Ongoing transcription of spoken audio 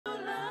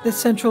The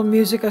Central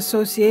Music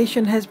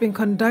Association has been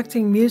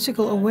conducting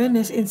musical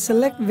awareness in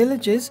select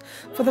villages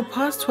for the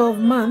past 12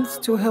 months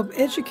to help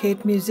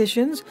educate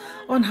musicians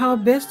on how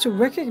best to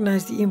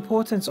recognize the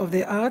importance of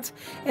their art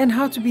and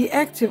how to be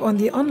active on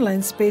the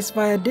online space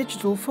via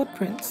digital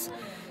footprints.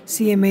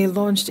 CMA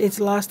launched its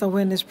last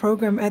awareness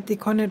program at the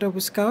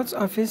Konedobu Scouts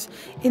office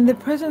in the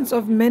presence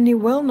of many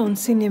well-known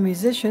senior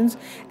musicians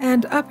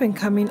and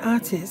up-and-coming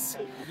artists.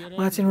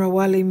 Martin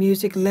Rawali,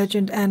 music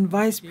legend and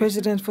vice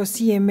president for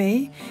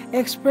CMA,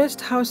 expressed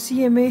how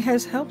CMA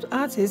has helped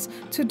artists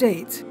to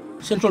date.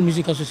 Central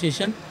Music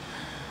Association,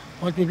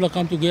 what people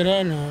come together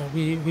and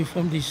we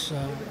formed this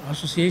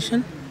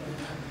association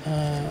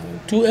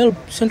to help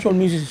central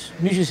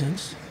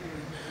musicians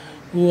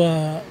who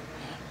are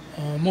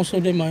most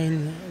of them are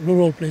in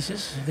rural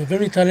places. They're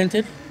very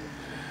talented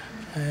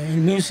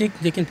in music.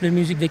 They can play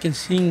music, they can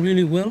sing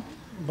really well,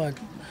 but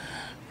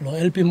lo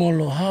LP mo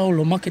lo how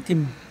lo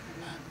marketing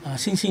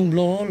sing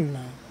blow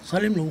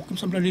salim lo kum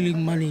samla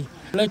liling money.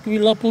 Like we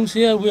Lapungs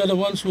here, we are the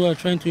ones who are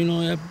trying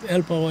to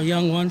help our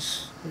young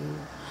ones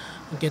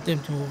to get them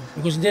to,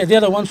 because they're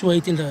the ones who are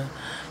eating the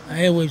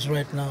airwaves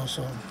right now.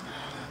 So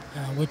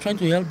we're trying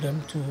to help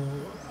them to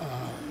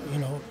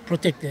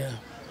protect their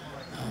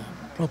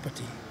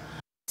property.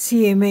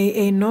 CMA,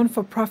 a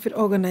non-for-profit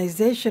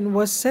organization,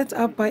 was set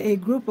up by a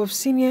group of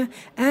senior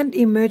and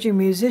emerging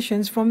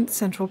musicians from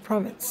Central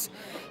Province.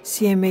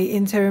 CMA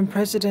Interim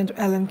President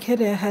Allen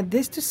Kedea had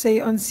this to say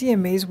on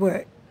CMA's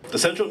work. The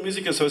Central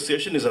Music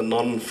Association is a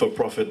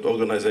non-for-profit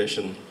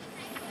organization.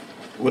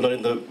 We're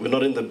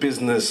not in the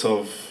business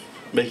of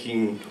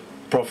making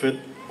profit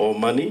or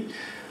money.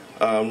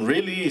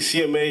 Really,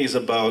 CMA is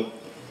about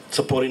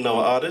supporting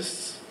our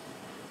artists,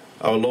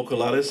 our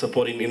local artists,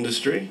 supporting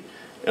industry,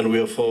 and we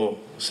are for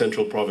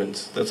Central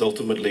Province. That's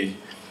ultimately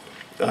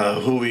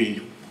who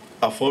we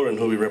are for and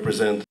who we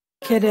represent.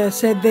 Kedea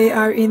said they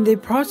are in the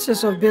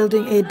process of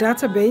building a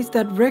database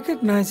that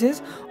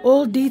recognizes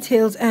all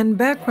details and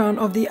background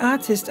of the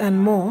artist and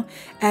more,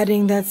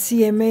 adding that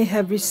CMA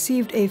have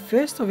received a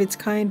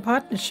first-of-its-kind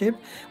partnership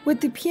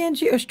with the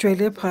PNG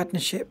Australia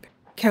Partnership.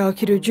 Carol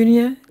Kidu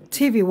Jr.,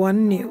 TV1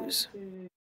 News.